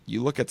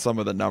You look at some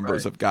of the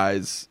numbers Right. of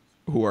guys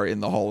who are in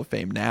the Hall of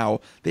Fame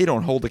now, they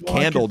don't hold a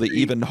candle to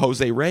even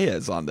Jose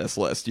Reyes on this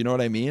list. You know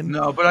what I mean?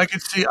 No, but I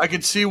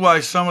could see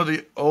why some of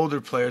the older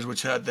players,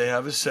 which they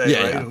have a say,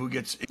 Yeah, right? yeah. Who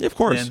gets Of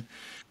course. in.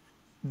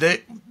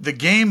 The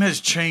game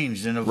has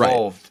changed and Right.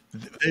 evolved.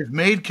 They've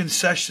made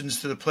concessions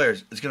to the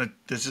players.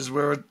 This is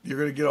where you're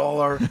gonna get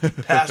all our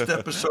past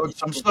episodes,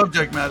 some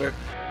subject matter.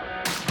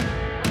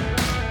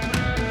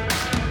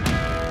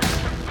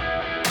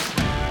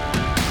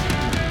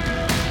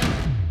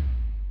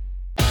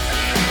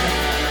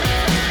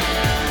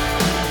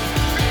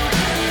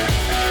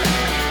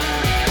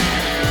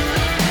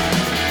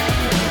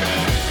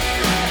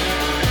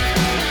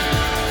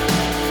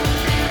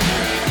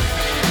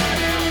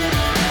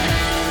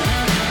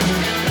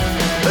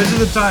 This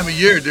is the time of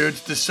year, dude.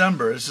 It's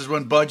December. This is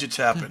when budgets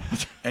happen.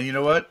 And you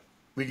know what?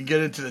 We can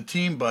get into the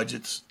team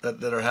budgets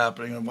that are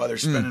happening and why they're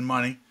spending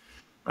money,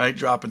 right?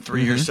 Dropping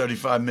 3 years,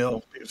 75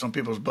 mil. Some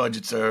people's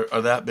budgets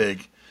are that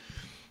big.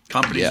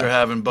 Companies are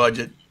having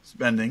budget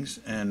spendings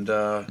and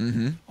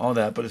all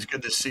that. But it's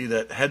good to see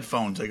that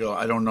headphones, I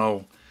don't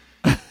know.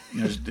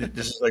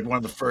 This is like one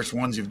of the first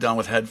ones you've done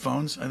with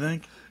headphones, I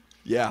think.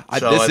 Yeah.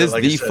 So this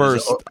like is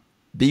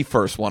the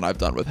first one I've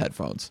done with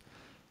headphones.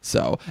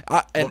 So,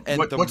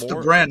 what's the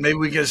brand? Maybe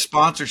we get a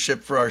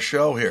sponsorship for our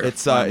show here.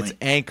 It's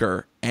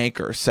Anchor.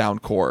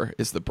 Soundcore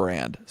is the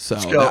brand. So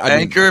let's go.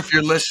 Anchor, if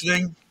you're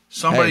listening,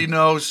 somebody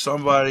knows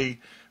somebody.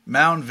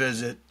 Mound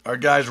visit. Our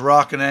guys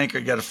rocking Anchor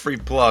got a free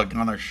plug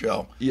on our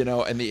show.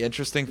 And the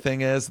interesting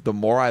thing is, the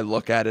more I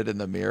look at it in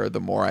the mirror,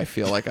 the more I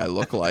feel like I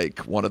look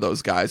like one of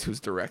those guys who's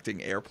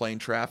directing airplane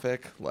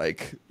traffic.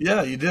 Like,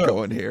 yeah, you do.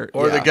 Going here,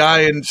 or the guy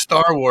in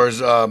Star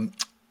Wars.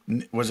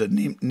 Was it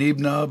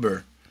Neebnub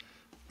or?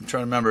 I'm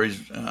trying to remember.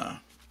 He's. I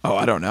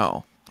don't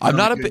know. I'm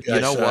not a big.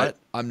 You know side. what?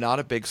 I'm not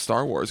a big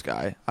Star Wars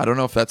guy. I don't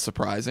know if that's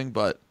surprising,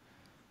 but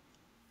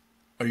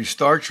are you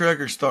Star Trek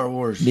or Star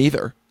Wars?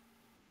 Neither.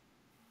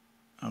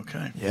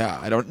 Okay. Yeah,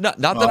 I don't. Not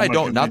that I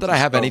don't. Not that I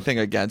have anything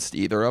against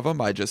either of them.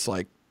 I just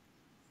I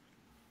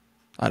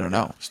don't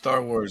know.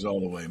 Star Wars all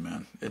the way,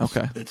 man.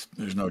 Okay.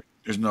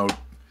 There's no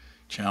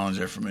challenge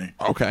there for me.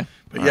 Okay.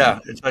 But yeah,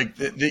 it's like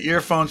the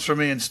earphones for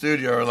me in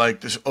studio are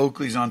like this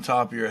Oakley's on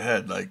top of your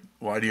head. Like,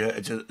 why do you?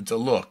 It's a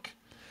look.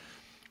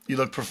 You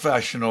look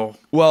professional.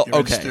 Well, You're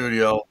in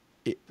studio.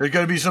 There's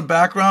going to be some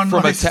background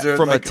from noise.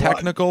 from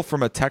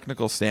a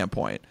technical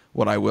standpoint.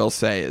 What I will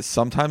say is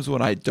sometimes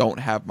when I don't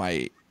have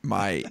my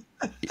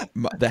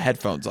the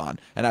headphones on,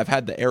 and I've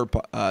had the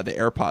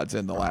AirPods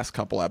in the last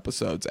couple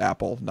episodes.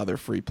 Apple, another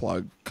free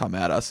plug, come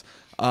at us.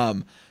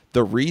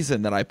 The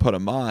reason that I put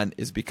them on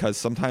is because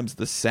sometimes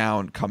the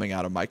sound coming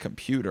out of my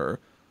computer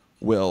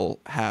will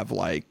have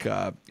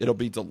it'll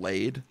be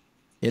delayed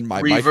in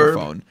my reverb.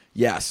 microphone.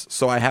 Yes,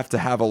 so I have to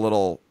have a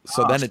little.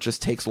 So then it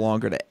just takes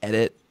longer to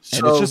edit, and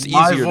So it's just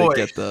easier to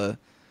get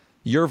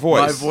your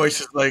voice. My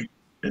voice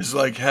is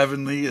like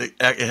heavenly. It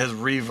has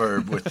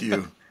reverb with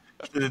you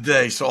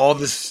today. So all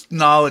this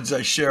knowledge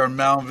I share on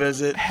Mound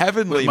Visit,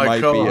 heavenly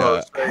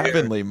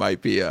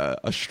might be a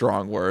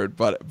strong word,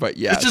 but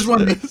yes.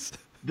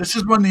 This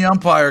is when the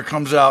umpire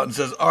comes out and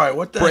says, "All right,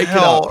 what the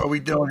hell are we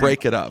doing?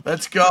 Break it up.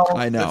 Let's go.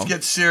 I know. Let's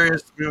get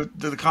serious.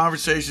 The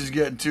conversation's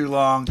getting too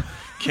long.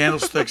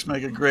 Candlesticks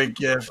make a great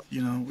gift.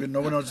 No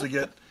one knows to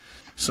get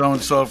so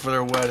and so for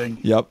their wedding.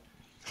 Yep.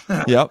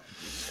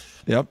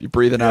 You're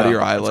breathing out of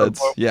your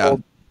eyelids.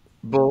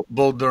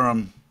 Bull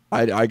Durham.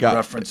 I got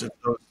reference.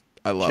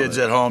 I love kids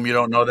it. at home. You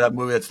don't know that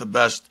movie. It's the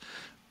best,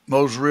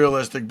 most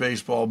realistic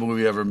baseball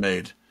movie ever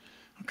made.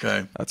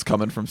 Okay, that's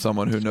coming from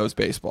someone who knows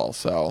baseball.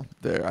 So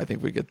I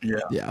think we could.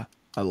 Yeah,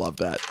 I love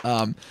that.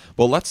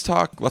 Well, let's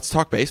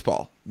talk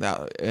baseball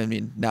now. I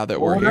mean, now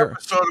that we're here.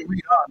 Episode are we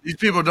on? These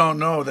people don't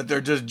know that they're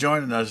just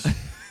joining us.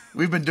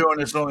 We've been doing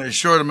this only a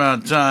short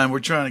amount of time. We're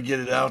trying to get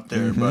it out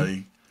there,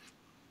 buddy.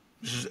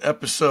 This is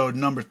episode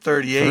number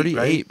 38. 38,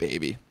 right?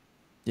 baby.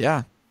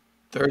 Yeah.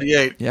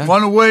 38. Yeah.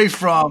 One away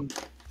from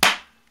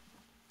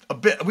a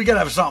bit. We got to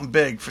have something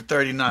big for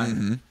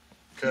 39.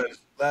 Because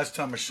last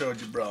time I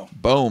showed you, bro.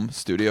 Boom.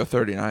 Studio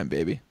 39,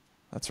 baby.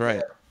 That's right.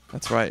 Yeah.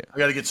 That's right. I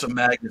got to get some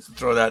magnets and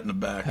throw that in the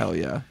back. Hell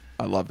yeah.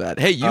 I love that.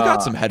 Hey, you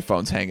got some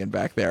headphones hanging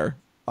back there.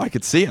 I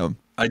could see them.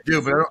 I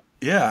do, but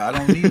I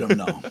don't need them,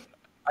 no.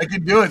 I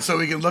could do it so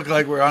we can look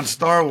like we're on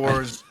Star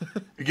Wars.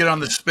 We get on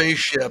the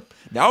spaceship.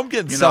 Now I'm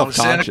getting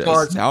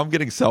self-conscious. Now I'm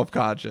getting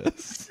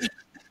self-conscious.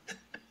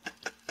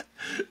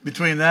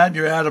 Between that and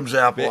your Adam's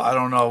apple, I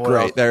don't know what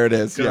Great, else. there it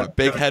is. Yeah,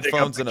 big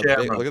headphones and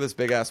look at this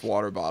big ass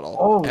water bottle.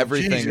 Oh,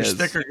 everything you're is a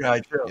sticker guy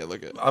too. Yeah,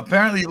 look at.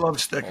 Apparently, you love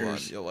stickers. Hold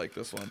on, you'll like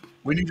this one.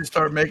 We need to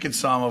start making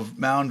some of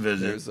Mound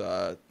Visit.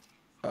 There's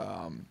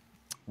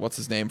what's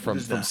his name from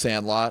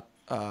Sandlot?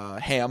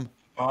 Ham.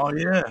 Oh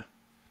yeah.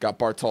 Got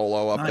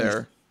Bartolo up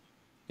there.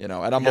 And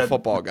I'm a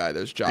football guy.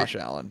 There's Josh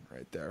Allen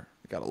right there.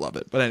 Gotta love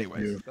it. But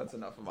anyway, that's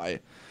enough of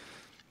my.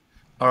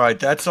 All right,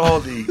 that's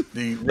all the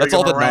that's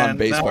all the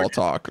non-baseball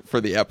talk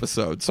for the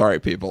episode. Sorry,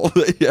 people.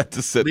 You had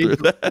to sit through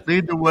that.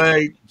 Lead the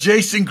way.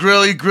 Jason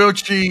Grilli, grilled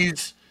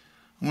cheese.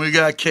 We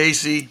got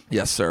Casey.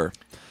 Yes, sir.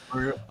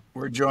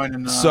 We're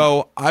joining.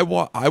 So I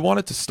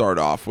wanted to start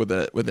off with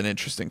an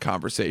interesting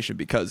conversation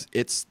because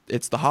it's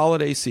the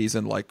holiday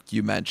season, like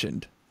you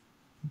mentioned,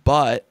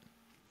 but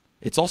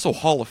it's also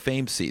Hall of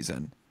Fame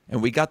season,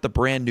 and we got the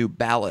brand new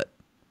ballot,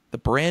 the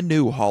brand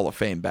new Hall of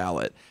Fame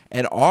ballot,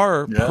 and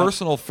our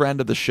personal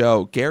friend of the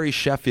show, Gary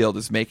Sheffield,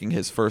 is making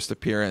his first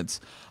appearance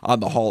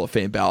on the Hall of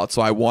Fame ballot.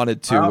 So I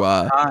wanted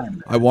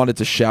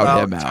to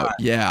shout him out.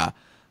 Yeah.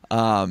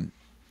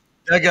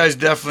 That guy's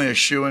definitely a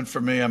shoo-in for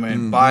me. I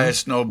mean,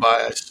 bias, no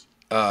bias.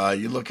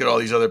 You look at all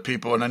these other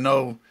people, and I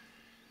know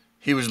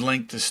he was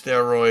linked to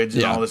steroids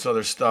and all this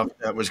other stuff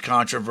that was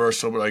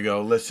controversial. But I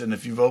go, listen,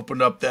 if you've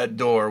opened up that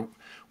door,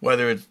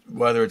 whether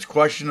it's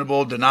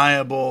questionable,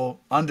 deniable,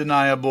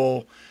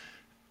 undeniable,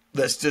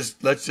 let's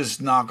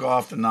just knock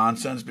off the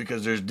nonsense,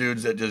 because there's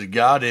dudes that just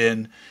got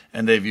in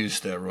and they've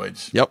used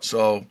steroids. Yep.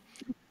 So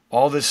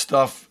all this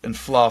stuff and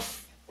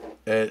fluff,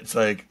 it's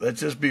like,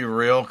 let's just be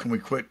real. Can we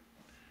quit?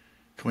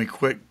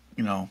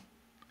 You know,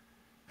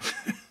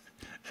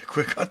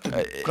 cut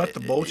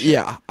the bullshit.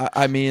 Yeah,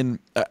 I mean,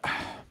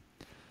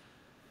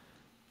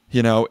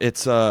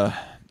 it's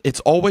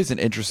always an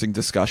interesting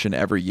discussion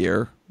every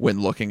year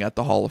when looking at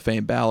the Hall of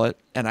Fame ballot,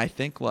 and I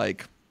think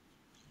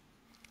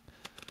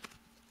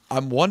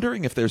I'm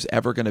wondering if there's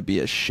ever going to be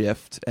a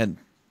shift, and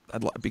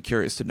I'd be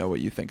curious to know what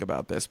you think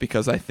about this,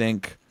 because I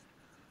think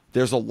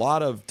there's a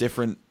lot of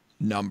different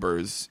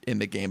numbers in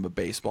the game of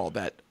baseball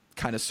that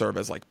kind of serve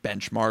as like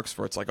benchmarks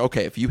for, it's like,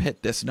 okay, if you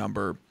hit this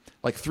number,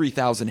 like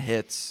 3,000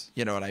 hits,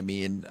 you know what I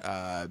mean?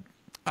 I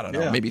don't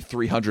know, maybe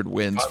 300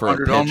 wins for a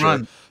pitcher, home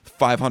run.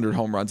 500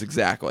 home runs,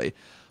 exactly.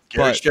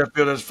 Gary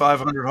Sheffield has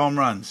 500 home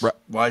runs. Right.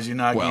 Why is he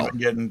not even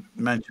getting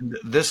mentioned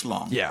this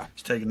long? Yeah,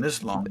 it's taking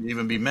this long to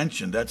even be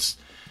mentioned. That's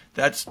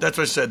what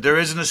I said. There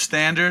isn't a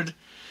standard.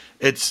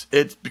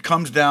 It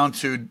comes down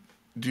to,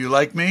 do you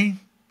like me?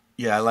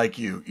 Yeah, I like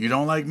you. You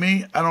don't like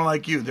me? I don't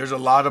like you. There's a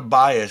lot of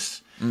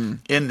bias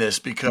in this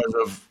because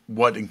of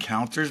what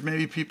encounters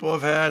maybe people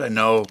have had. I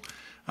know,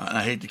 and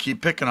I hate to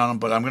keep picking on him,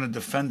 but I'm going to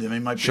defend him. He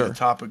might be a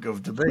topic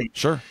of debate.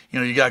 Sure.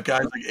 You got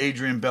guys like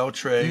Adrian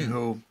Beltre,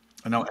 who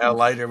I know Al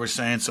Leiter was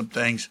saying some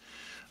things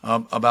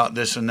about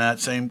this and that,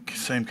 same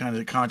kind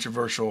of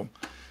controversial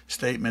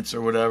statements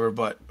or whatever,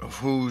 but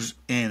who's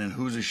in and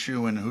who's a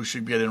shoo-in and who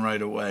should get in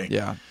right away.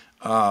 Yeah.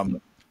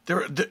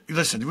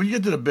 Listen, when you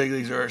get to the big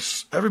leagues,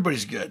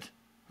 everybody's good,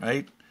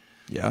 right?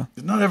 Yeah.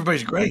 Not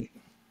everybody's great.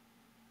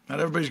 Not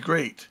everybody's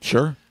great.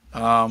 Sure.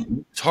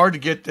 It's hard to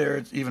get there.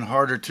 It's even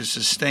harder to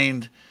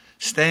sustain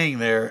staying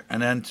there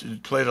and then to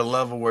play at a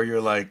level where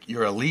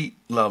you're elite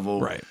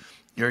level. Right.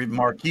 You're a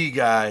marquee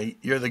guy.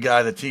 You're the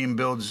guy the team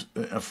builds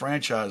a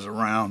franchise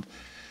around.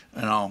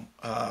 That's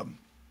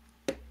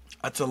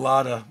a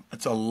lot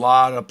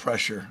of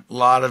pressure, a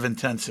lot of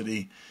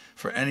intensity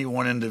for any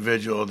one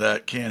individual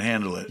that can't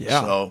handle it.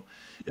 Yeah. So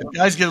if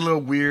guys get a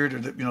little weird,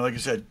 or like I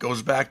said,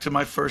 goes back to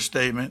my first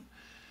statement,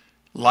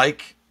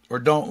 like or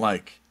don't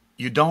like.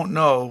 You don't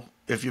know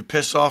if you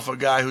piss off a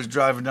guy who's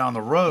driving down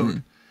the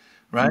road,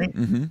 right?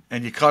 Mm-hmm.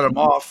 And you cut him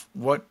off.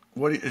 What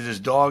is his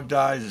dog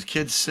dies? His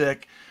kid's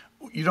sick.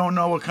 You don't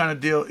know what kind of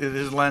deal is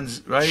his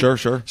lens, right? Sure.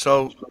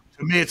 So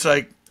to me, it's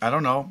like, I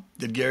don't know.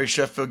 Did Gary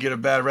Sheffield get a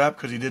bad rap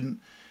because he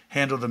didn't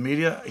handle the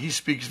media? He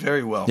speaks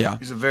very well. Yeah.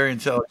 He's a very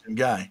intelligent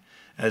guy,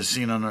 as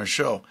seen on our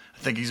show. I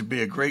think he'd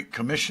be a great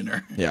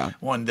commissioner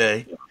one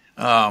day.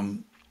 I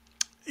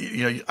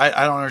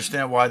don't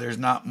understand why there's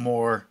not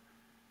more.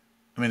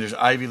 I mean, there's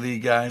Ivy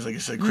League guys. Like I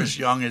said, Chris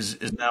Young is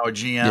now a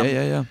GM.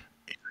 Yeah.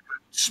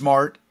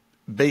 Smart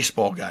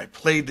baseball guy.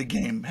 Played the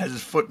game. Has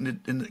his foot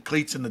in the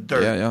cleats in the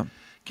dirt. Yeah.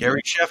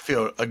 Gary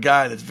Sheffield, a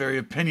guy that's very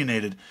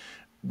opinionated.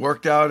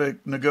 Worked out a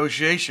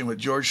negotiation with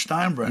George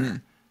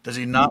Steinbrenner. Does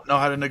he not know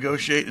how to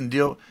negotiate and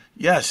deal?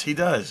 Yes, he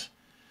does.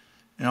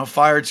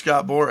 Fired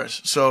Scott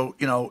Boras. So,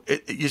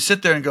 you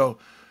sit there and go,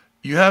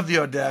 you have the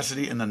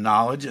audacity and the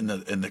knowledge and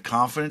the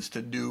confidence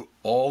to do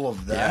all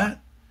of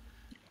that,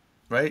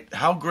 right?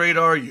 How great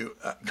are you?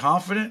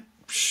 Confident?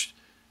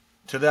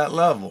 To that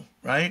level,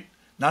 right?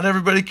 Not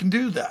everybody can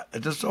do that.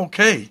 It's just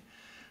okay.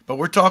 But if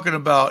you're talking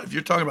about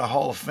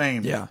Hall of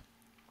Fame,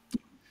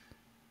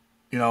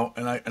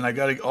 and I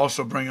got to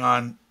also bring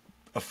on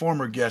a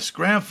former guest's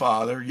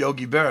grandfather,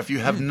 Yogi Berra. If you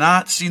have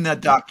not seen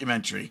that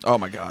documentary, oh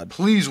my God,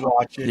 please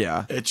watch it.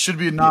 Yeah, it should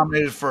be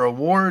nominated for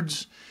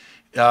awards.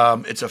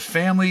 It's a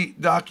family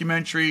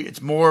documentary.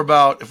 It's more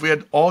about if we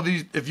had more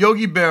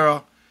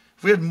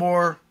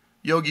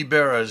Yogi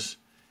Berras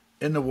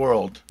in the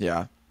world,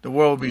 the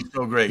world would be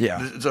so great.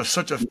 Yeah, it's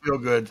such a feel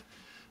good,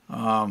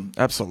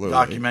 absolutely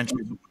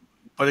documentary.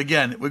 But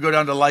again, we go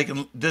down to like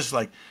and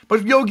dislike.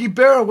 But Yogi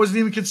Berra wasn't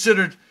even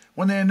considered.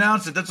 When they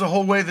announced it, that's the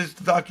whole way this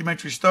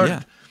documentary started.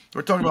 Yeah.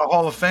 We're talking about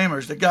Hall of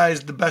Famers. The guy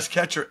is the best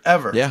catcher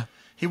ever. Yeah.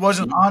 He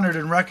wasn't honored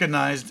and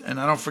recognized, and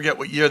I don't forget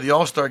what year the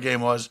All-Star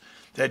game was.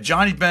 They had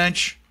Johnny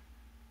Bench,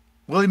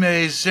 Willie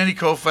Mays, Sandy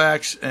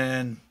Koufax,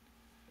 and,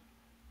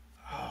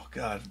 oh,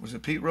 God, was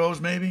it Pete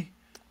Rose maybe?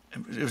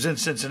 It was in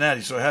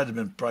Cincinnati, so it had to have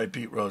been probably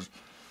Pete Rose.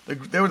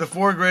 They were the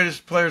 4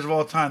 greatest players of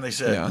all time, they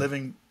said,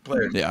 living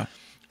players. Yeah.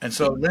 And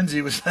so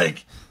Lindsay was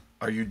like,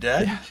 Are you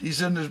dead? Yeah.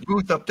 He's in his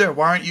booth up there.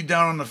 Why aren't you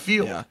down on the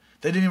field? Yeah.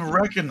 They didn't even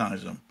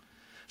recognize him.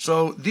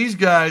 So these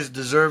guys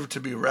deserve to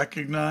be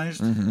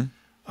recognized. Mm-hmm.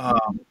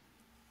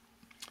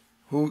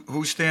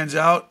 Who stands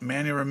out?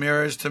 Manny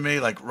Ramirez to me,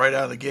 like right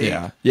out of the gate.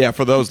 Yeah. Yeah.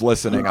 For those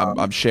listening,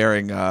 I'm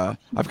sharing.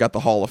 I've got the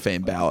Hall of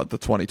Fame ballot, the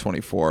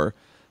 2024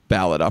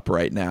 ballot up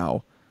right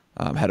now.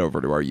 Head over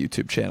to our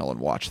YouTube channel and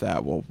watch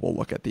that. We'll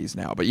look at these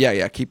now. But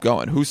yeah, keep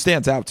going. Who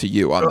stands out to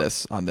you on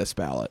this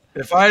ballot?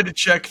 If I had to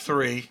check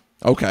three,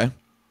 Okay.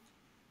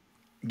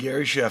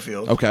 Gary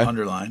Sheffield, Okay.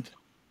 underlined.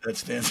 That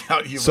stands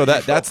out. So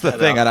that's the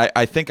thing, and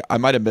I think I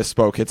might have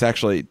misspoke. It's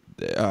actually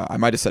I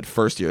might have said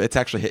first year.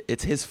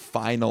 It's his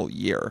final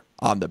year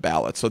on the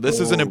ballot. So this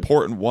is an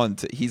important one.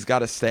 He's got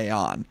to stay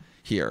on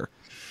here.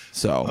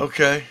 So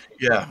okay,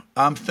 yeah,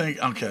 I'm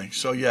thinking. Okay,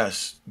 so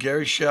yes,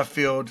 Gary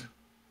Sheffield.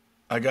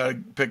 I got to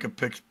pick a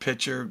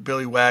pitcher.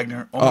 Billy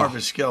Wagner, Omar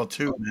Vizquel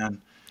too,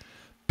 man.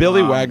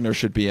 Billy Wagner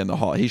should be in the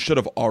Hall. He should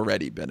have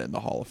already been in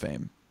the Hall of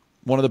Fame.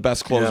 One of the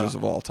best closers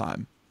of all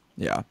time.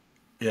 Yeah.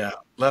 Yeah,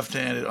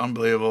 left-handed,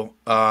 unbelievable.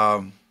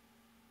 Wow,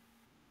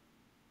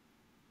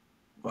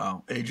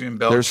 Adrian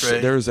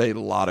Beltre. There's a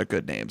lot of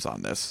good names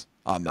on this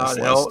list.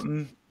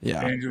 Helton,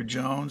 Yeah. Andrew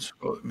Jones.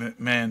 Oh,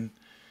 man,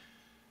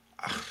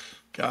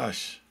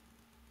 gosh,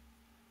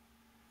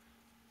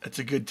 that's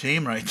a good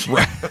team right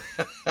there.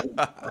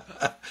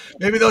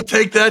 Maybe they'll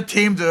take that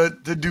team to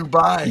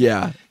Dubai.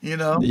 Yeah. You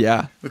know?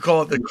 Yeah. We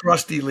call it the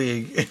Krusty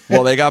League.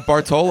 Well, they got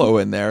Bartolo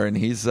in there, and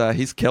he's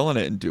killing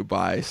it in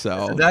Dubai.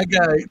 So that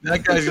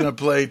guy's gonna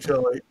play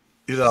till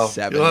he'll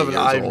have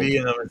an IV old.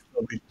 in him and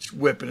he'll be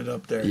whipping it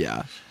up there.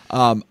 Yeah.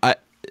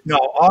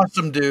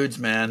 Awesome dudes,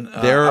 man.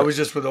 I was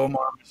just with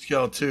Omar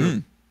Vizquel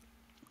too,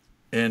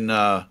 and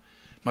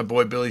my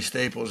boy Billy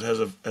Staples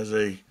has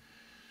a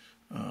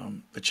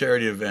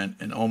charity event,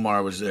 and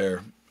Omar was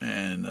there,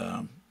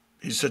 and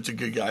he's such a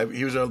good guy.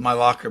 He was my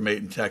locker mate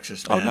in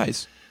Texas. Man. Oh,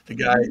 nice.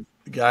 The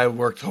guy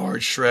worked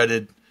hard,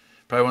 shredded,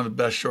 probably one of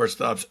the best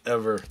shortstops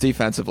ever.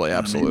 Defensively,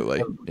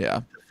 absolutely.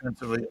 Yeah.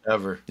 Defensively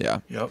ever. Yeah.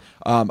 Yep.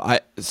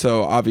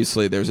 So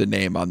obviously there's a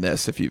name on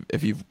this. If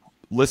you've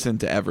listened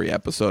to every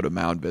episode of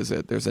Mound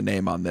Visit, there's a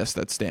name on this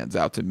that stands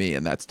out to me,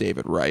 and that's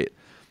David Wright.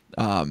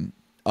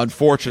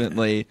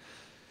 Unfortunately,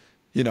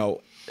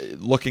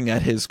 looking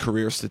at his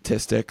career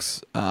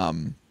statistics,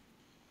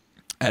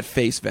 at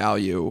face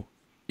value,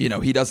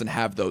 he doesn't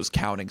have those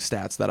counting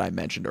stats that I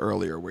mentioned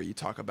earlier, where you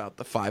talk about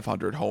the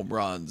 500 home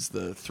runs,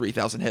 the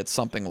 3,000 hits,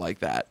 something like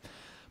that.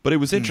 But it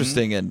was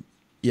interesting, and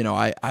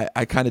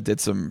I kind of did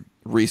some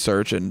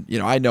research, and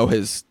I know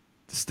his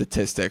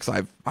statistics.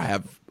 I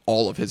have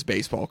all of his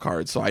baseball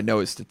cards, so I know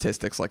his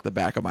statistics like the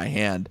back of my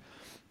hand.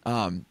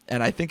 And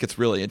I think it's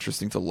really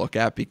interesting to look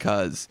at,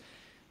 because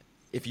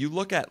if you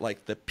look at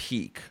like the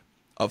peak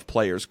of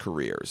players'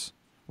 careers,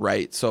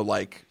 right? So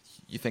like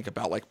you think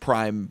about like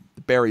prime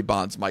Barry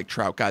Bonds, Mike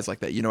Trout, guys like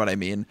that. You know what I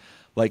mean?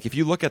 Like if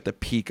you look at the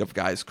peak of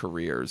guys'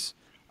 careers,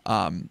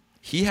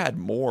 he had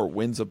more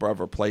wins above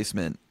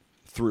replacement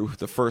through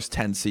the first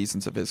 10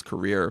 seasons of his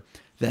career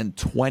than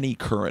 20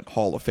 current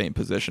Hall of Fame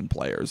position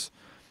players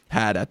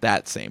had at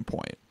that same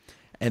point.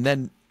 And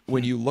then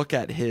when you look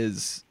at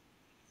his,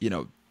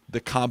 the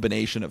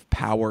combination of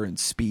power and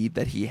speed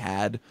that he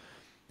had,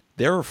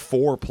 there are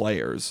 4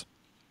 players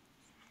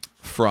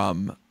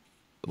from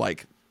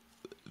like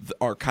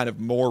our kind of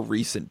more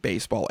recent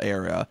baseball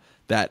era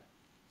that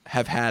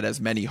have had as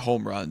many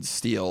home runs,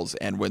 steals,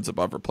 and wins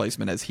above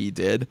replacement as he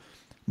did.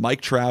 Mike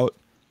Trout,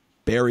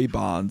 Barry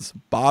Bonds,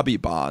 Bobby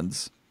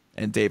Bonds,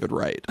 and David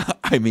Wright.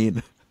 I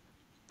mean,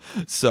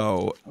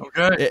 so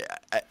okay.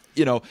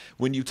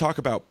 When you talk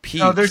about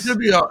peaks, no, there should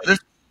be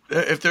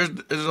if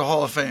there's a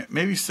Hall of Fame.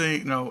 Maybe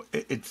say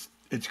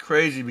it's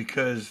crazy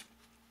because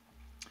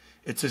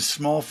it's a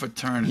small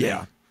fraternity.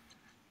 Yeah.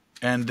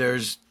 And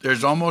there's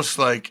almost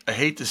like, I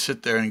hate to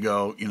sit there and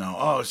go,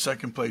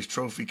 second place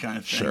trophy kind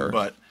of thing. Sure.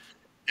 But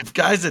if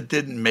guys that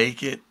didn't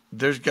make it,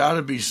 there's got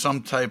to be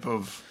some type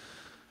of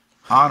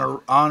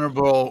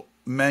honorable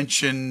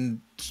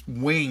mention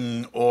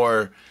wing,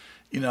 or,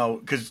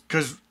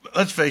 because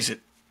let's face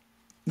it,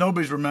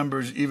 nobody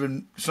remembers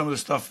even some of the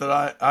stuff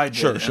that I did.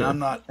 Sure. And I'm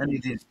not any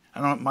of these.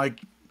 I don't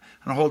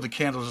hold the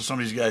candles to some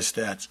of these guys'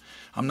 stats.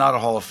 I'm not a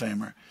Hall of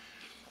Famer.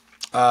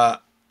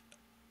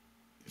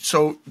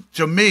 So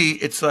to me,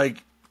 it's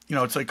like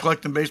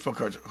collecting baseball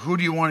cards. Who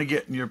do you want to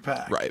get in your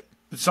pack? Right.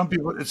 It's some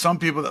people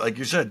that, like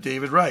you said,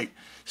 David Wright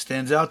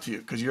stands out to you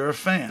because you're a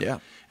fan. Yeah.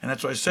 And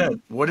that's what I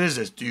said. What is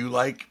this? Do you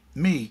like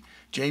me?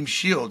 James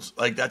Shields.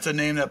 Like, that's a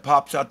name that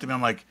pops out to me.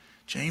 I'm like,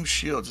 James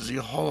Shields, is he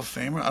a Hall of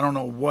Famer? I don't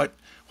know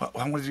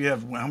how much does he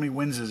have? How many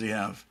wins does he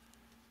have?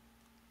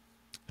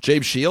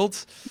 James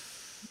Shields?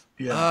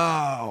 Yeah.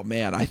 Oh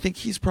man, I think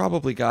he's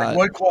probably got.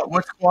 Like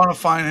what's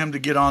quantifying him to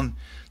get on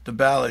the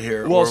ballot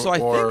here? Well, I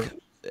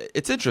think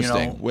it's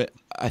interesting.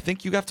 I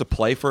think you have to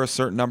play for a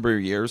certain number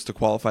of years to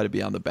qualify to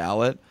be on the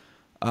ballot.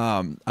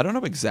 I don't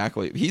know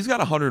exactly. He's got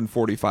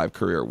 145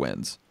 career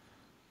wins.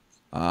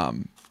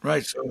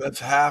 Right, so that's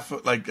half.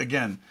 Like,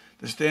 again,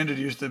 the standard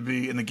used to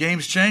be, and the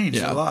game's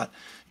changed a lot.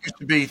 used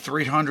to be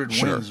 300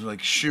 Sure. wins,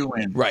 like shoe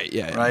in. Right,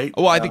 yeah. Right.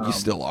 Well, I think you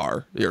still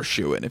are. You're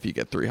shooing if you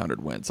get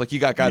 300 wins. Like you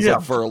got guys Yeah.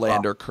 like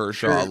Verlander,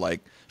 Kershaw, Very,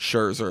 like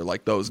Scherzer,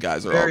 like those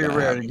guys are all very going to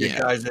rare have. to get Yeah,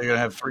 guys that are gonna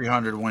have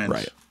 300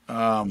 right.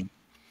 wins.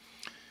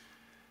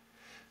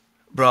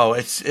 Bro,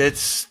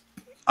 it's.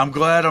 I'm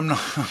glad I'm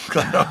not. I'm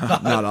glad I'm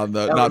Not not on the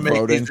having not to make these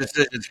voting.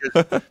 decisions,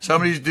 'cause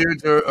some of these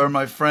dudes are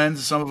my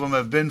friends. Some of them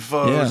have been Yeah.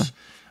 foes.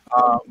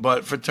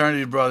 But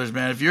fraternity brothers,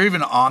 man, if you're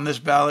even on this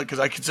ballot, because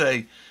I could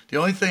say the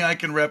only thing I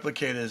can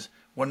replicate is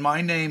when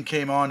my name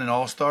came on an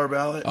All-Star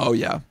ballot. Oh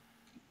yeah.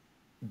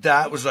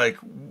 That was like,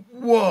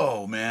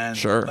 whoa, man!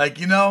 Sure. Like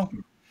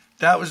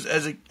that was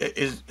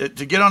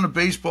to get on a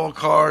baseball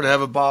card, to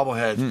have a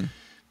bobblehead.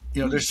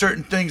 There's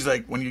certain things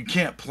like when you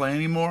can't play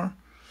anymore,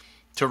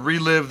 to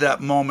relive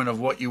that moment of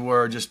what you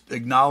were, just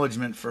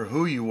acknowledgement for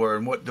who you were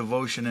and what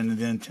devotion and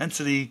the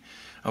intensity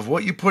of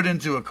what you put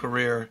into a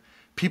career.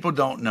 People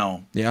don't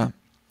know, Yeah.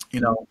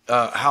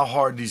 how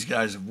hard these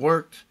guys have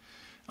worked,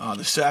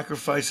 the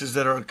sacrifices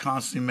that are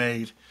constantly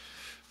made,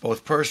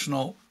 both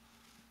personal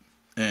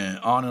and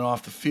on and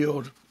off the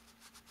field.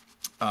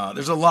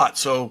 There's a lot.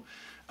 So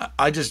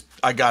I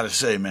got to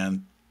say,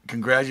 man,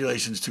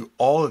 congratulations to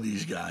all of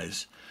these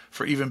guys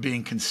for even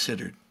being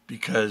considered,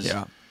 because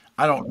Yeah.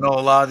 I don't know a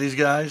lot of these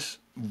guys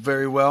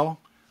very well.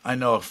 I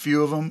know a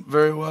few of them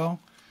very well,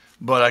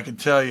 but I can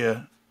tell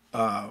you,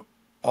 all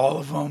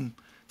of them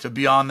to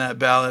be on that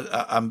ballot.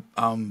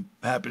 I'm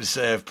happy to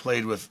say I've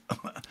played with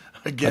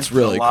against That's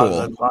really a lot cool.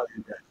 of these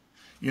guys.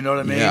 You know what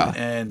I mean? Yeah.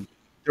 And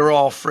they're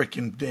all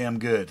freaking damn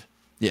good.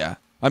 Yeah.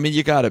 I mean,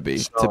 you got to be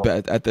to So,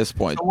 bet at this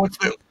point. so what's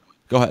the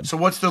Go ahead. so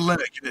what's the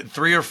limit? Can it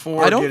 3 or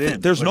 4 I don't get think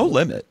in? there's Like, no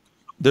limit.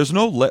 There's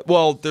no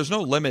there's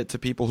no limit to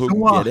people who Come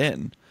can on. get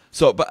in.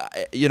 So,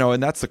 but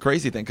and that's the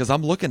crazy thing, because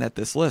I'm looking at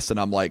this list and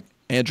I'm like,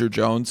 Andrew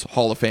Jones,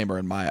 Hall of Famer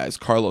in my eyes.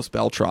 Carlos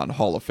Beltran,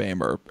 Hall of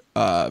Famer.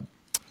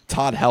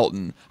 Todd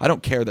Helton. I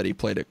don't care that he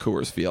played at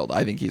Coors Field.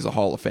 I think he's a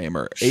Hall of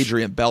Famer.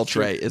 Adrian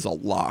Beltre is a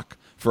lock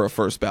for a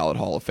first ballot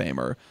Hall of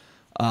Famer.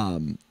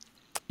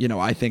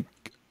 I think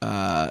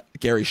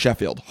Gary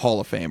Sheffield, Hall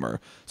of Famer.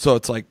 So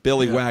it's like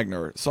Billy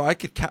Wagner. So I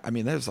could,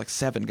 there's like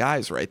 7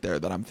 guys right there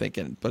that I'm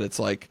thinking, but it's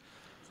like,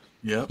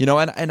 Yep.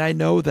 and I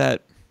know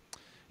that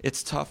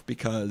it's tough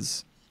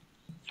because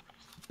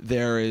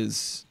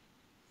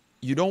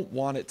you don't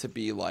want it to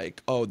be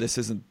like, oh, this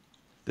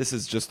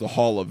is just the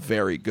Hall of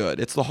Very Good.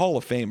 It's the Hall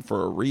of Fame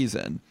for a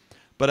reason.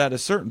 But at a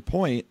certain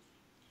point,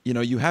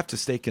 you have to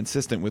stay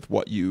consistent with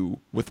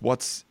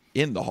what's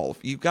in the Hall of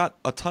Fame. You've got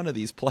a ton of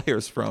these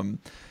players from,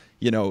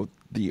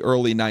 the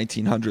early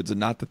 1900s, and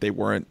not that they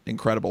weren't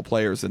incredible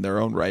players in their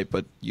own right,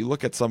 but you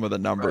look at some of the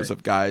numbers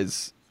of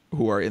guys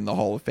who are in the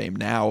Hall of Fame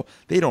now,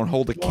 they don't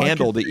hold a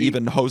candle to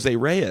even Jose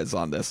Reyes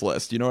on this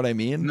list. You know what I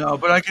mean? No,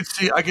 but I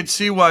could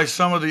see why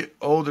some of the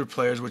older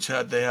players,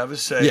 they have a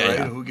say, Yeah, right?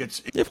 yeah. Who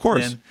gets Of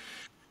course. in.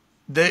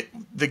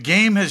 The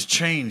game has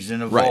changed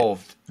and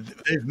evolved.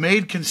 They've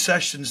made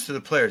concessions to the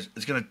players.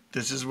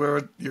 This is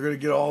where you're gonna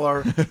get all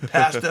our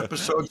past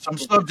episodes, some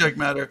subject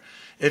matter.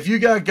 If you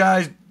got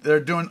guys that are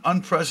doing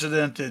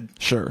unprecedented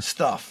Sure.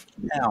 stuff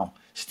now,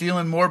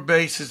 stealing more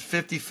bases,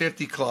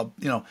 50-50 club,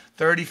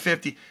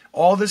 30-50,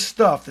 all this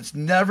stuff that's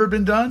never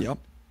been done. Yep.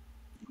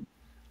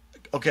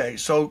 Okay,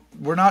 so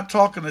we're not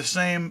talking the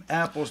same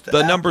apples to The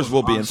apples numbers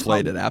will be on some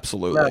inflated,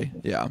 absolutely.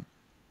 level. Yeah.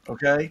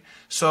 Okay,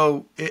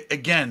 so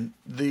again,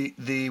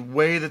 the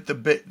way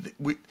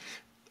that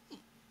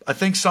I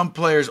think some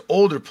players,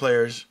 older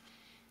players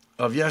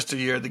of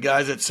yesteryear, the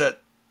guys that set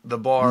the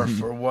bar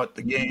for what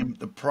the game,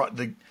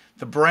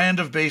 the brand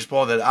of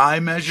baseball that I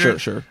measure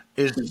Sure.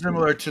 is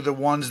similar to the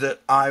ones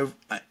that I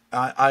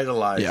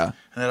idolize Yeah.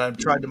 and that I've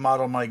tried to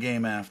model my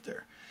game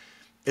after.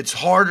 It's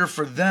harder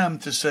for them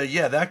to say,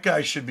 yeah, that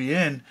guy should be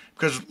in,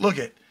 because look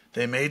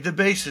they made the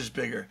bases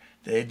bigger.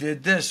 They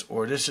did this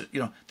or this,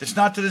 it's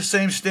not to the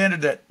same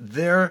standard that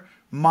their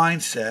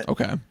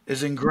mindset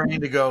is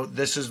ingrained to go,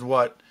 this is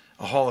what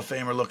a Hall of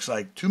Famer looks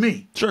like to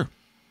me. Sure.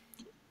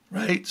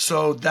 Right?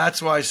 So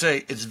that's why I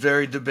say it's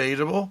very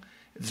debatable.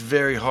 It's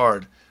very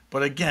hard.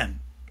 But again,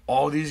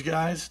 all these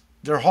guys,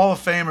 they're Hall of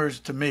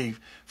Famers to me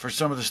for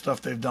some of the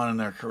stuff they've done in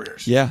their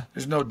careers. Yeah.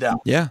 There's no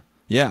doubt. Yeah.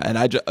 Yeah. And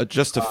I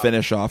just to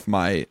finish off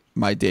my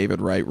David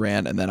Wright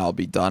rant, and then I'll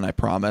be done, I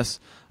promise.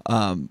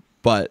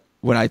 But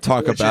when I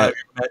talk about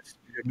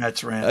your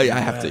Mets rant, I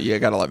have to. You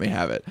got to let me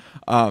have it.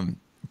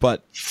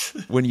 But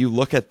when you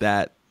look at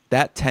that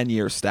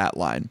 10-year stat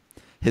line,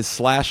 his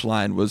slash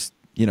line was,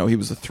 he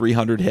was a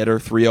 300 hitter,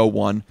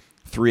 301,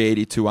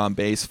 382 on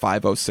base,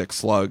 506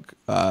 slug,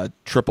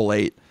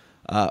 888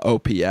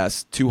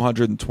 OPS,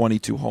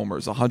 222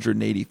 homers,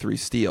 183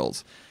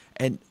 steals.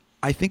 And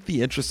I think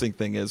the interesting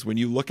thing is when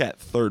you look at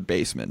third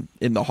baseman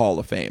in the Hall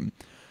of Fame,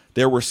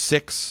 there were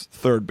 6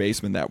 third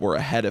basemen that were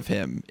ahead of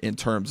him in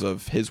terms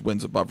of his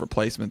wins above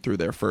replacement through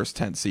their first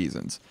 10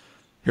 seasons.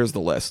 Here's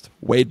the list: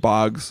 Wade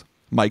Boggs,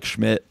 Mike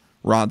Schmidt,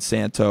 Ron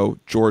Santo,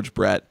 George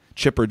Brett,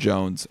 Chipper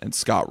Jones, and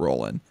Scott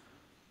Rowland.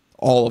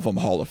 All of them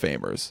Hall of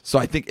Famers. So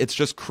I think it's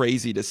just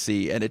crazy to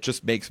see, and it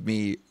just makes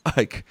me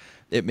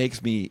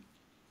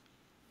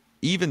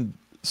even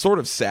sort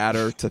of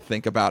sadder to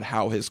think about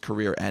how his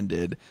career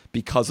ended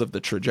because of the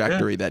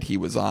trajectory that he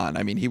was on.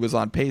 I mean, he was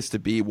on pace to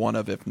be one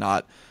of, if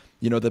not,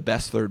 the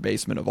best third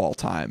baseman of all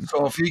time.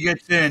 So if he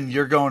gets in,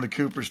 you're going to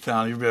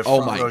Cooperstown. You'll be a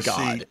Oh front my row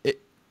God. seat.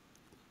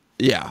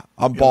 Yeah,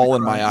 I'm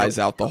bawling my eyes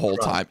out the whole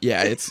time.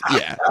 Yeah,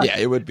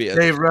 it would be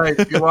Dave Wright,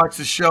 if you watch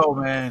the show,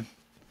 man,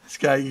 this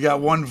guy, you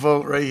got one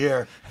vote right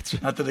here.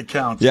 Not that it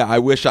counts. Yeah, I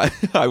wish I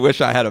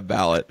had a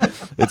ballot.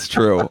 It's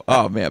true.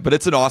 Oh man, but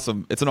it's an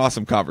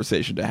awesome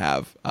conversation to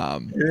have.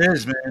 It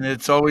is, man.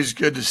 It's always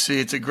good to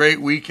see. It's a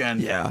great weekend.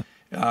 Yeah.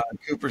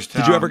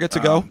 Cooperstown. Did you ever get to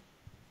go?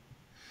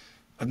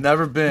 I've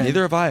never been.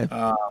 Neither have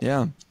I.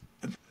 Yeah.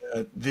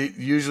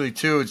 Usually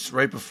too, it's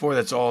right before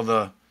that's all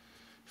the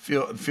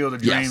Field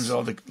of Dreams. Yes.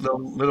 All the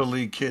little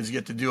league kids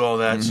get to do all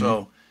that.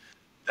 So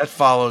that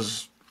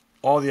follows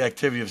all the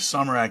activity of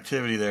summer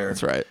activity there.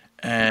 That's right.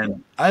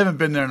 And I haven't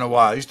been there in a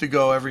while. I used to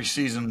go every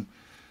season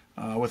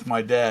with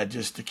my dad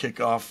just to kick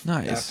off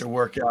after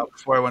workout.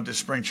 Before I went to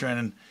spring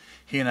training,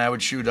 he and I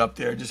would shoot up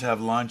there, just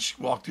have lunch,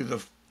 walk through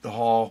the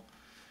hall,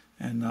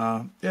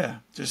 and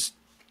it's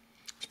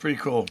pretty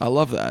cool. I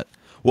love that.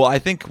 Well, I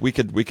think we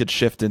could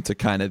shift into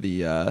kind of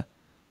the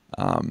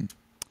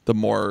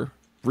more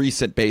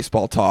recent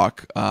baseball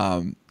talk,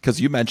 because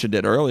you mentioned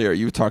it earlier.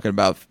 You were talking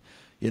about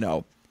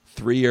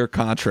 3-year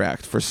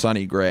contract for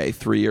Sonny Gray,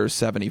 3 years,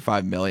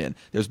 $75 million.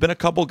 There's been a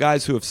couple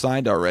guys who have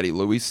signed already.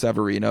 Luis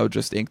Severino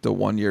just inked a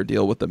 1-year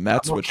deal with the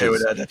Mets. I'm okay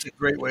with that. That's a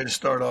great way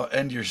to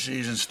end your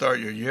season, start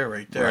your year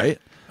right there. Right.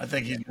 I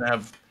think he's going to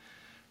have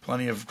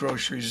plenty of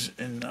groceries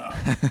and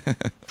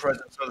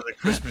presents under the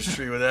Christmas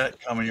tree with that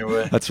coming your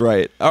way. That's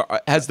right.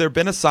 Has there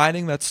been a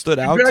signing that stood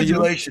out to you?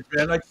 Congratulations,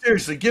 man. Like,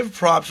 seriously, give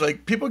props.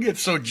 Like, people get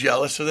so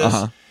jealous of this.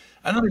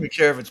 I don't even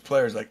care if it's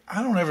players. Like,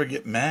 I don't ever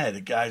get mad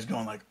at guys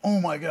going like,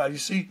 oh, my God, you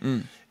see?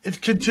 It's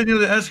continued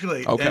to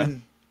escalate. Okay.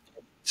 And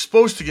it's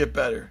supposed to get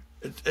better.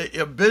 It's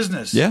a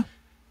business. Yeah.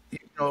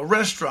 A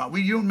restaurant.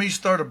 You and me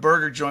start a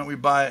burger joint. We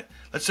buy it.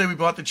 Let's say we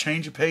bought the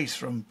Change of Pace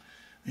from,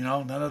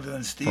 none other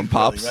than Steve. From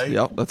Pops. Right?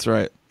 Yep, that's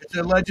right. It's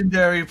a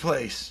legendary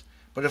place.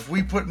 But if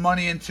we put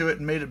money into it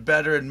and made it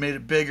better and made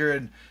it bigger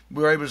and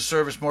we were able to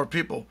service more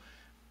people,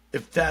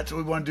 if that's what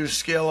we want to do,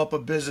 scale up a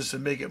business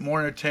and make it more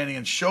entertaining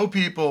and show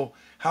people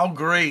how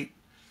great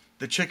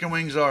the chicken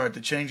wings are at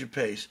the Change of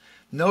Pace.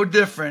 No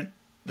different,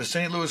 the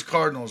St. Louis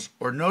Cardinals,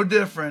 or no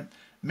different,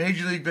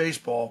 Major League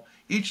Baseball.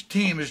 Each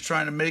team is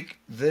trying to make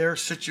their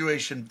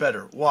situation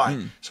better.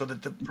 Why? So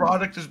that the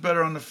product is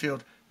better on the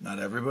field. Not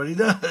everybody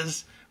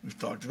does. We've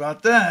talked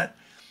about that.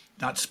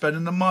 Not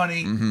spending the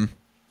money.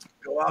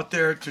 Go out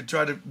there to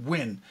try to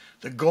win.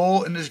 The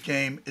goal in this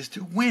game is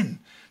to win.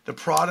 The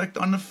product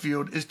on the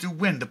field is to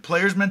win. The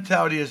player's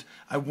mentality is,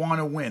 I want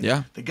to win.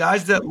 Yeah. The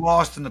guys that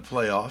lost in the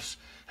playoffs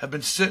have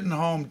been sitting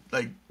home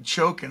like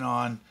choking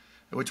on,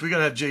 which we got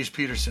to have Jace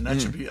Peterson. That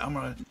should be. I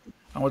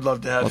would love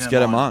to have Let's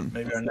get him on.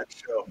 Maybe our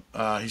next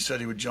show. He said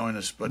he would join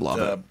us, but Love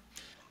it.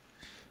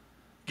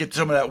 get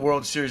some of that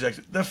World Series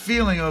action. The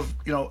feeling of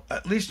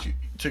at least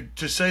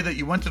to say that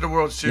you went to the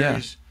World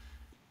Series,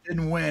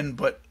 didn't win,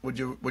 but would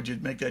you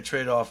make that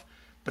trade off?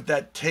 But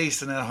that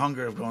taste and that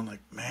hunger of going like,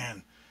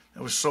 man,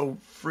 that was so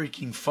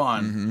freaking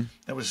fun.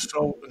 That was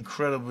so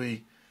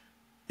incredibly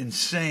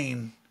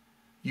insane,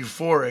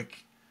 euphoric.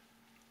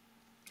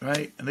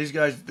 Right, and these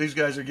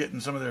guys are getting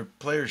some of their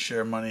player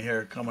share money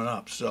here coming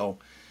up. So,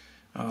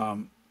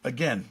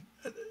 again,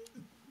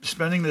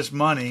 spending this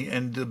money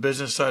and the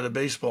business side of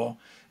baseball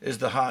is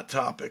the hot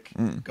topic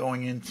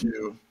going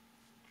into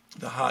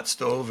the hot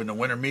stove and the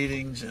winter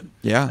meetings. And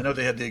I know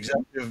they had the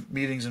executive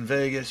meetings in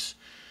Vegas.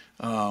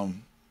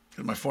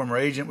 My former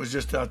agent was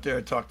just out there.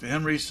 I talked to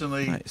him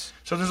recently. Nice.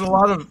 So there's a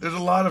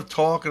lot of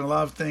talk and a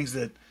lot of things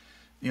that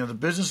the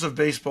business of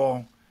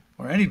baseball,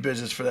 or any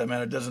business for that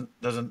matter,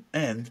 doesn't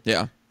end.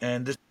 Yeah.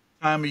 And this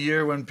time of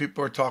year when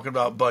people are talking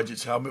about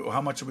budgets, how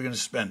much are we going to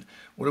spend?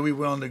 What are we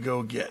willing to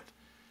go get?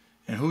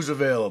 And who's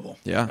available?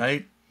 Yeah.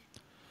 Right?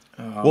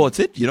 Well, it's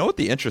it. You know what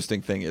the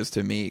interesting thing is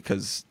to me,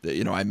 because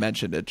I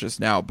mentioned it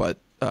just now, but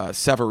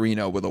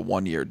Severino with a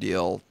 1-year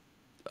deal,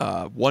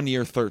 1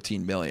 year,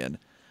 $13 million,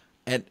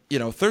 and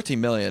 $13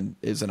 million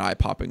is an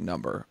eye-popping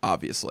number,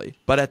 obviously.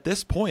 But at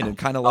this point, and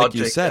kind of like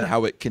you said,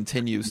 how it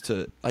continues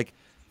to like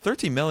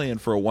 $13 million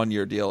for a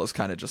 1-year deal is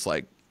kind of just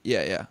like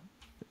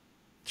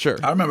sure.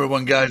 I remember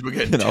when guys were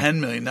getting $10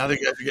 million. Now the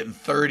guys are getting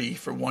 $30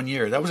 for 1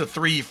 year. That was a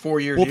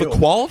 3-4 year deal. Well, the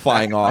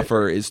qualifying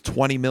offer is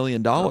 $20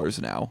 million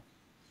now.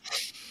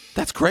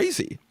 That's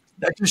crazy.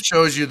 That just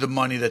shows you the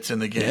money that's in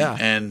the game. Yeah.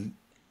 And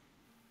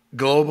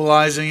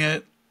globalizing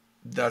it,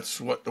 that's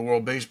what the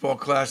World Baseball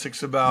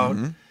Classic's about.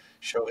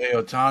 Shohei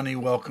Ohtani,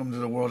 welcome to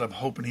the world. I'm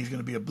hoping he's going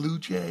to be a Blue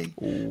Jay.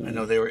 Ooh. I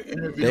know they were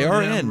interviewing They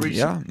are him in,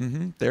 recently.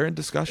 yeah. They're in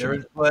discussion. They're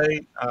in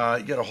play.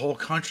 You got a whole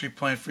country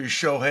playing for your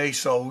Shohei.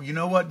 So you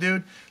know what,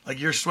 dude? Like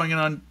you're swinging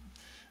on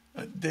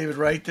David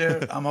right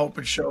there. I'm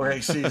hoping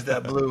Shohei sees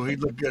that blue.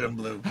 He'd look good in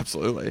blue.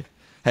 Absolutely.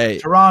 Hey,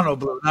 Toronto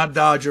blue, not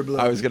Dodger blue.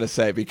 I was gonna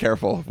say, be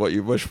careful what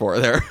you wish for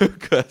there,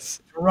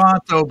 because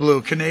Toronto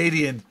blue,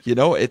 Canadian.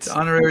 it's The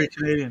honorary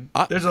Canadian.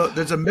 I, There's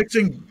a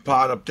mixing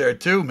pot up there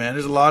too, man.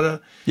 There's a lot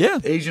of yeah,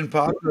 Asian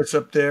populace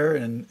up there,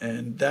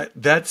 and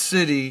that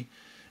city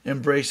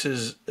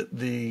embraces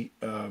the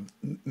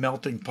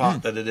melting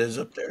pot that it is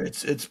up there.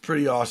 It's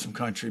pretty awesome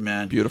country,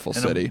 man. beautiful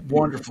And city. a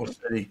wonderful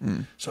city.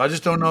 So I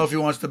just don't know if he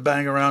wants to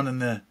bang around in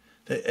the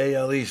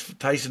AL East.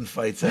 Tyson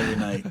fights every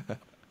night.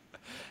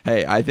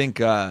 Hey, I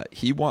think I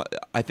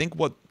think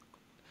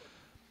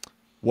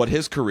what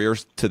his career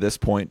to this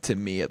point, to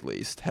me at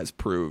least, has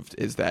proved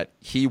is that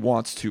he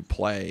wants to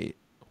play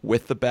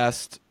with the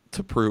best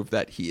to prove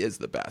that he is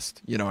the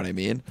best. You know what I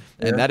mean?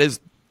 Yeah. And that is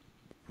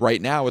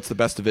right now, it's the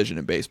best division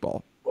in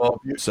baseball.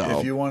 Well, So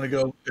if you want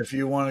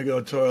to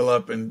go toil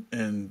up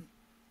and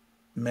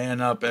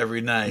man up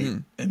every night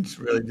and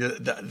really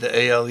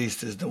the AL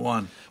East is the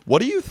one.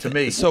 what do you To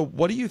me. So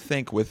what do you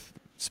think with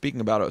speaking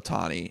about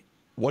Ohtani?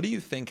 What do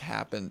you think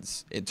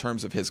happens in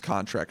terms of his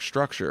contract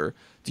structure?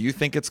 Do you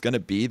think it's going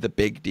to be the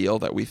big deal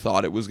that we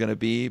thought it was going to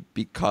be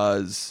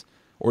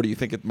or do you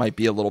think it might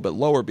be a little bit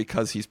lower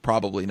because he's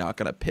probably not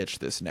going to pitch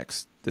this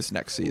next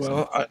season?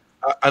 Well,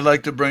 I'd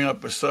like to bring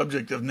up a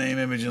subject of name,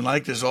 image, and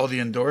likeness, all the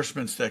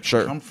endorsements that can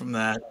Sure. come from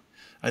that.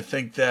 I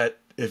think that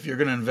if you're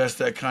going to invest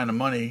that kind of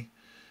money,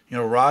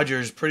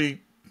 Rogers, pretty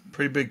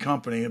big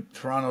company.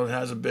 Toronto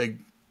has a big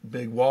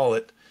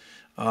wallet.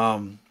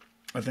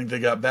 I think they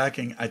got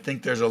backing. I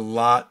think there's a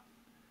lot.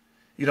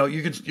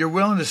 You're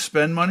willing to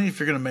spend money if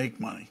you're going to make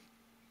money.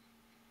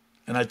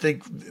 And I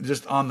think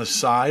just on the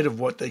side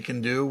of what they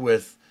can do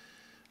with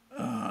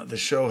the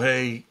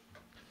Shohei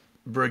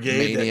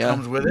brigade Mania. that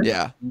comes with it.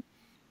 Yeah.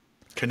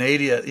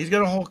 Canada, he's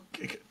got a whole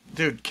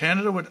dude.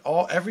 Canada would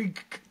every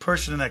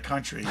person in that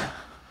country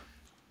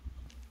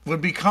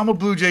would become a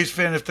Blue Jays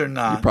fan if they're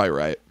not. You're probably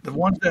right. The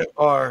ones that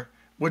are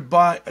would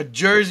buy a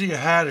jersey, a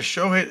hat, a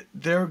Shohei.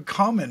 They're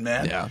coming,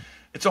 man. Yeah.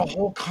 It's a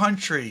whole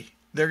country.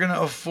 They're going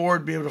to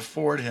be able to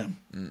afford him,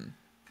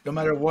 no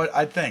matter what.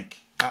 I think,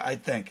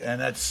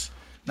 and that's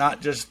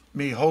not just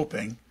me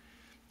hoping.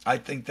 I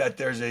think that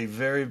there's a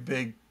very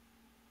big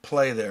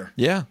play there.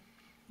 Yeah.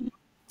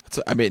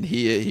 I mean,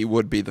 he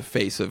would be the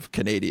face of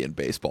Canadian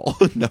baseball,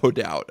 no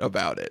doubt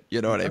about it.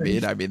 You know what I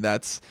mean? I mean,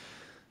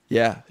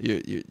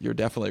 you're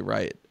definitely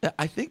right.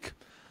 I think,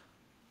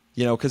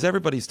 because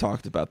everybody's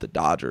talked about the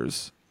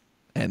Dodgers,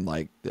 and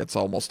like it's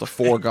almost a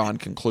foregone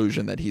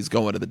conclusion that he's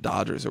going to the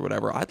Dodgers or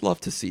whatever. I'd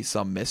love to see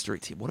some mystery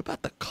team. What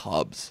about the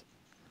Cubs?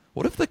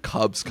 What if the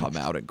Cubs come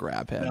out and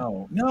grab him?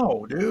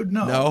 No, dude,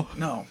 no.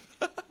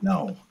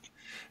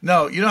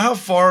 You know how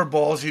far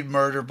balls he'd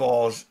murder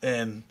balls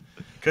in.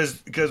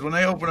 Because when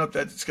they open up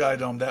that Sky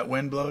Dome, that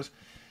wind blows.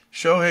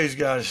 Shohei's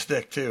got a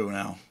stick too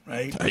now,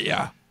 right?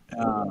 Yeah.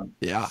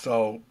 Yeah.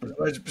 So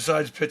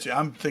besides pitching,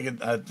 I'm thinking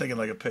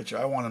like a pitcher.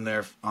 I want him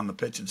there on the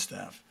pitching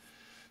staff.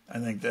 I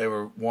think they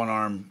were one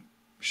arm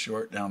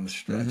short down the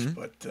stretch,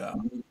 but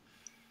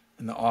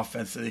in the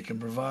offense that he can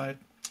provide,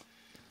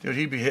 dude,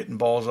 he'd be hitting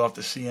balls off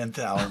the CN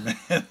Tower,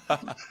 man.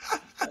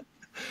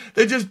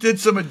 They just did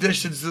some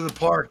additions to the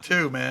park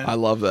too, man. I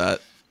love that.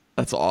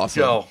 That's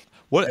awesome. Yo,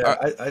 What yeah,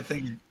 I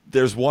think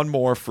there's one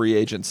more free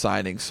agent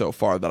signing so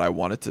far that I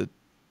wanted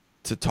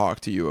to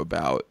talk to you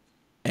about,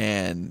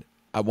 and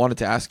I wanted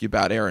to ask you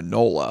about Aaron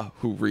Nola,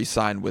 who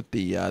re-signed with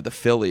the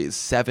Phillies,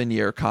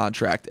 7-year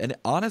contract. And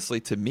honestly,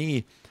 to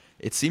me,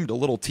 it seemed a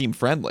little team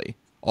friendly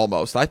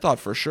almost. I thought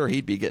for sure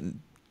he'd be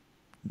getting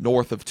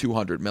north of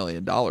 $200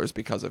 million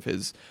because of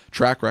his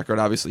track record.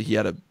 Obviously, he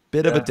had a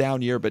bit of a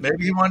down year, but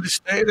maybe he wanted to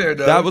stay there.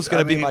 Though. That was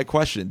going to be my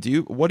question.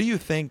 What do you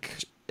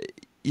think?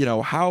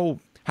 How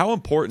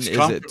important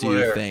is it? Do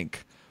you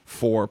think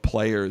for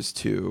players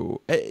to?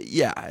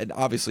 And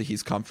obviously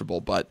he's comfortable,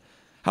 but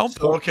how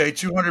important? So, okay,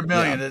 $200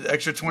 million, an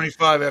extra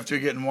 25 after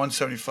getting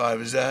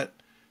 175. Is that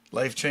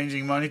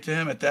life-changing money to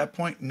him at that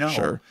point? No.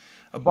 Sure.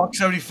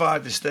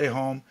 $175 to stay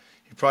home.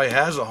 He probably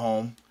has a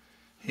home.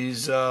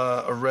 He's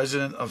a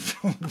resident of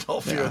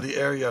Philadelphia or the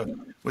area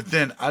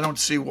within. I don't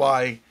see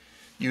why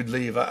you'd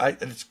leave.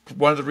 It's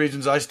one of the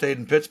reasons I stayed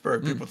in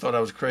Pittsburgh. People thought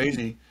I was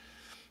crazy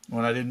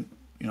when I didn't,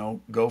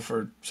 go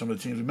for some of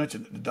the teams we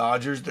mentioned. The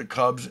Dodgers, the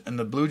Cubs, and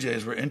the Blue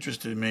Jays were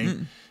interested in me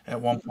at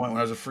one point when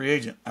I was a free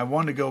agent. I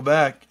wanted to go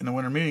back in the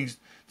winter meetings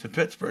to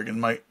Pittsburgh,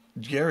 and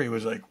Gary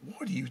was like,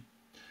 "What are you,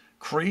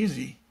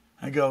 crazy?"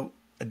 I go,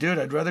 "Dude,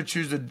 I'd rather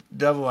choose the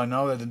devil I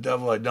know than the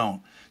devil I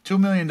don't. $2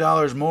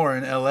 million more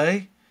in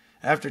L.A.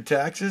 after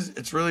taxes,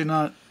 it's really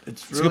not.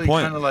 It's really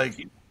kind of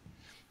like,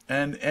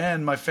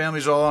 and my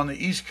family's all on the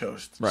East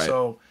Coast, right.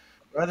 So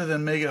rather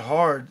than make it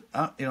hard,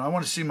 I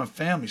want to see my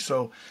family.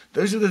 So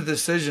those are the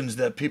decisions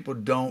that people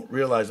don't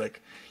realize.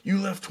 Like, you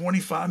left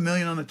 $25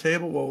 million on the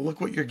table. Well,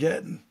 look what you're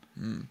getting.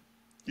 You're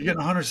getting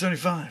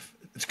 175.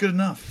 It's good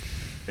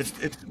enough.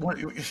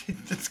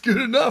 It's good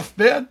enough,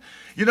 man.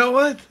 You know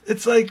what?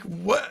 It's like,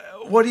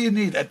 what do you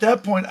need at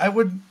that point? I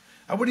wouldn't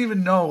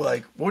even know.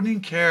 Like, wouldn't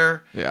even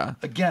care. Yeah.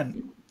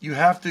 Again, you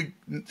have to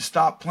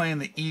stop playing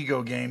the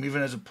ego game,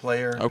 even as a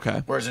player.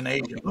 Okay. Or as an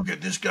agent. Look at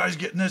this guy's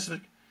getting this.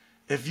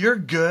 If you're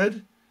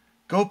good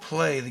Go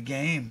play the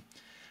game.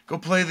 Go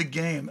play the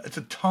game. It's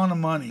a ton of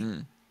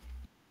money.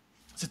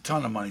 It's a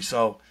ton of money.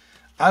 So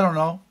I don't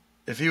know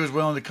if he was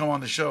willing to come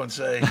on the show and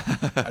say,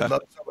 I'd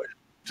love somebody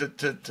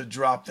to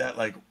drop that.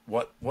 Like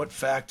what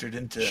factored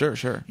into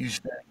Sure. you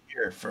staying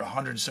here for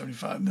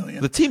 $175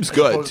 million. The team's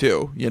good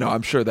too.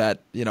 I'm sure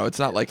that it's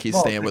not like he's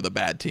staying with a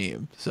bad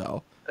team.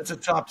 So it's a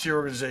top tier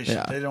organization.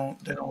 Yeah. They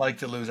don't like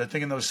to lose. I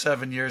think in those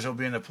 7 years he'll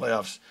be in the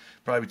playoffs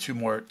probably 3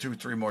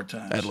 more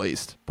times at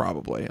least,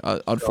 probably.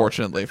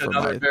 Unfortunately so for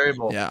another my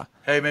variable. Yeah.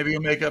 Hey, maybe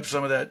you'll make up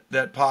some of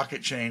that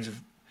pocket change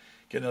of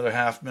get another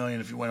 $500,000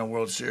 if you win a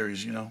World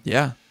Series.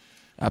 Yeah.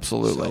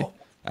 Absolutely. So.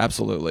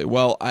 Absolutely.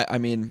 Well, I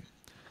mean,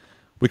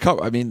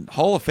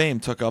 Hall of Fame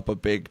took up a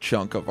big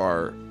chunk of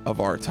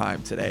our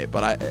time today,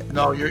 but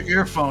No, your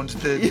earphones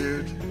did,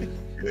 dude.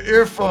 Your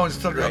earphones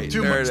took up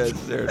too much.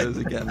 There it is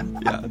again.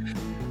 Yeah.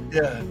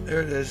 Yeah,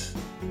 there it is.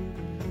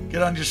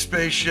 Get on your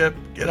spaceship,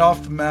 get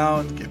off the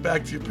mound, get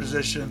back to your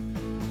position.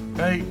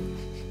 Right?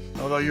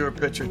 Although you're a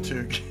pitcher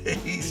too,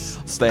 Case.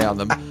 I'll stay on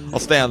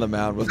the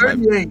mound with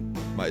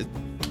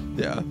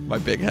my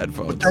big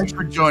headphones. Well, thanks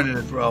for joining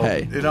us, bro.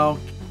 Hey.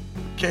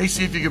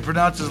 Casey, if you can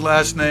pronounce his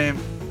last name,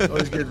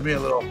 always gives me a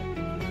little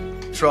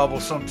trouble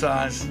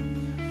sometimes.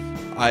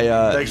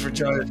 Thanks for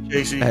joining us,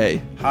 Casey.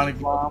 Hey.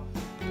 Honeybaum.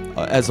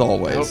 As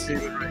always,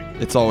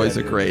 it's always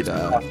a great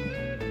time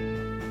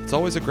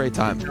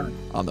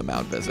on the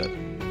Mound visit,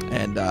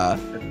 and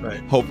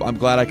I'm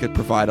glad I could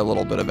provide a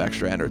little bit of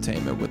extra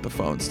entertainment with the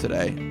phones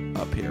today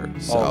up here.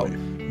 So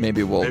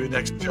maybe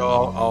next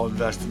show I'll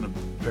invest in a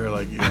pair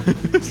like you.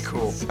 It'd be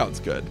cool.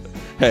 Sounds good.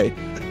 Hey,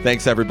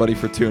 thanks everybody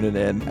for tuning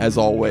in. As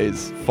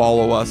always,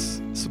 follow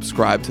us,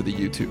 subscribe to the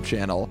YouTube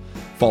channel,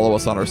 follow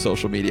us on our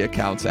social media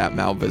accounts at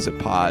Mound Visit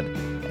Pod.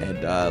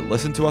 And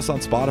listen to us on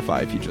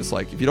Spotify if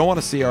you don't want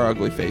to see our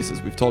ugly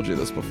faces. We've told you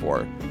this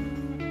before.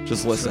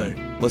 Just listen.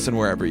 Right. Listen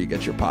wherever you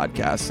get your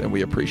podcasts, and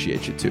we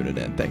appreciate you tuning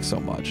in. Thanks so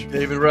much.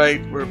 David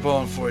Wright, we're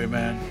pulling for you,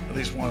 man. At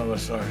least one of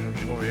us are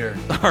over here.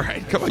 All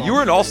right, come on. You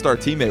were an all-star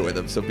teammate with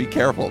him, so be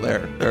careful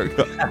there. There we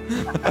go.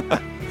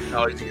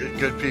 No, he's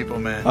good people,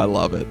 man. I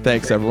love it.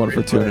 Thanks, everyone,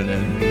 for tuning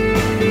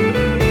in.